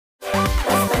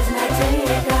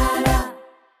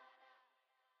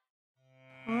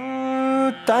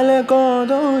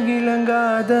தலகோதம்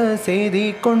இலங்காத செய்தி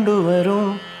கொண்டு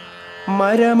வரும்,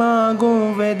 மரமாகும்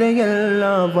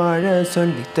விதையெல்லாம் வாழ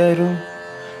சொல்லித்தரும்.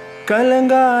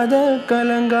 கலங்காத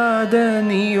கலங்காத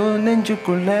நீயும்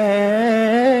நெஞ்சுக்குள்ள,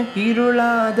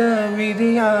 இருளாத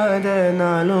விதியாத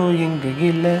நாளும் இங்கு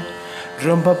இல்லை.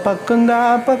 ரொம்ப பக்கம்தா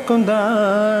பக்கம்தா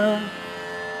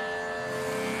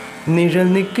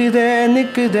நிழல் நிக்குதே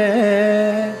நிக்குதே.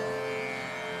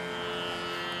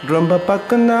 ரொம்ப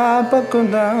பக்கம்தா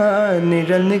பக்கம்தா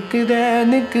நிழல் நிக்குதே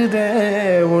நிக்குதே.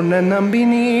 உன்னை நம்பி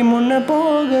நீ முன்ன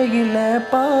போகையில்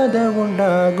பாதை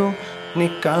உண்டாகும்,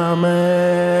 நிற்காம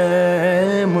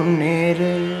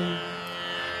முன்னேறு.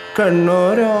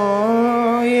 கண்ணோரோ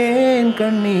ஏன்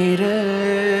கண்ணீரு,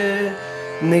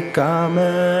 நிற்காம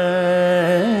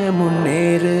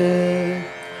முன்னேறு.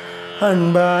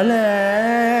 அன்பால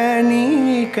நீ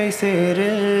கை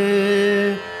சேரு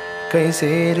கை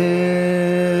சேரு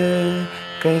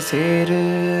கை சேரு.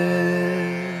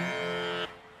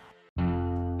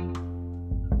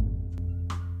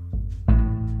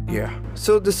 Yeah,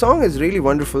 so the song is really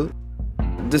wonderful.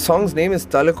 The song's name is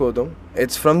Talakodam.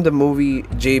 It's from the movie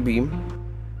J Beam.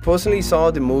 Personally saw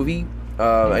the movie.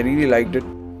 I really liked it.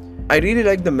 I really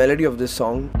like the melody of this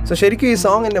song. So ശരിക്കും ഈ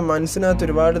song എൻ്റെ മനസ്സിനകത്ത്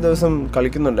ഒരുപാട് ദിവസം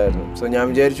കളിക്കുന്നുണ്ടായിരുന്നു. So ഞാൻ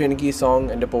വിചാരിച്ചു എനിക്ക് ഈ സോങ്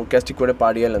എൻ്റെ പോഡ്കാസ്റ്റിൽ കൂടെ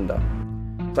പാടിയാൽ എന്താ.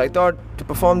 So I thought to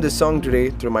perform this song today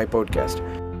through my podcast.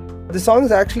 The song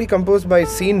is actually composed by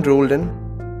Sean Roldan.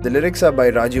 The lyrics are by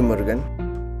Raju Murugan.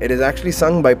 It is actually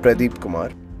sung by Pradeep Kumar.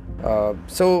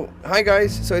 So hi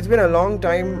guys. So it's been a long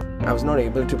time. I was not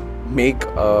able to make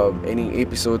any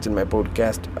episodes in my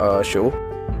podcast show.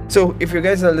 So if you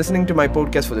guys are listening to my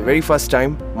podcast for the very first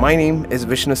time, my name is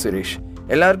Vishnu Suresh.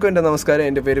 Ellarkkum ende namaskaram.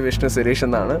 Ende peru Vishnu Suresh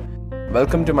ennaanu.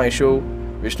 Welcome to my show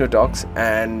Vishnu Talks,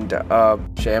 and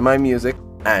share my music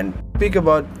and speak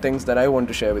about things that I want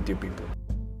to share with you people.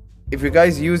 If you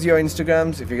guys use your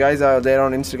Instagrams, if you guys are there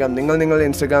on Instagram, ningal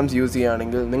Instagrams use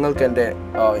cheyanengil ningalku ende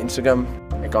Instagram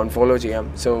account follow cheyam.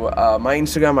 So my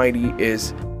Instagram ID is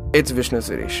it's Vishnu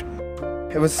Suresh.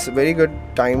 It was a very good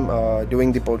time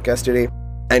doing the podcast today.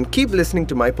 And keep listening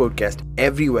to my podcast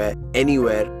everywhere,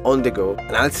 anywhere, on the go.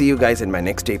 And I'll see you guys in my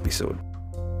next episode.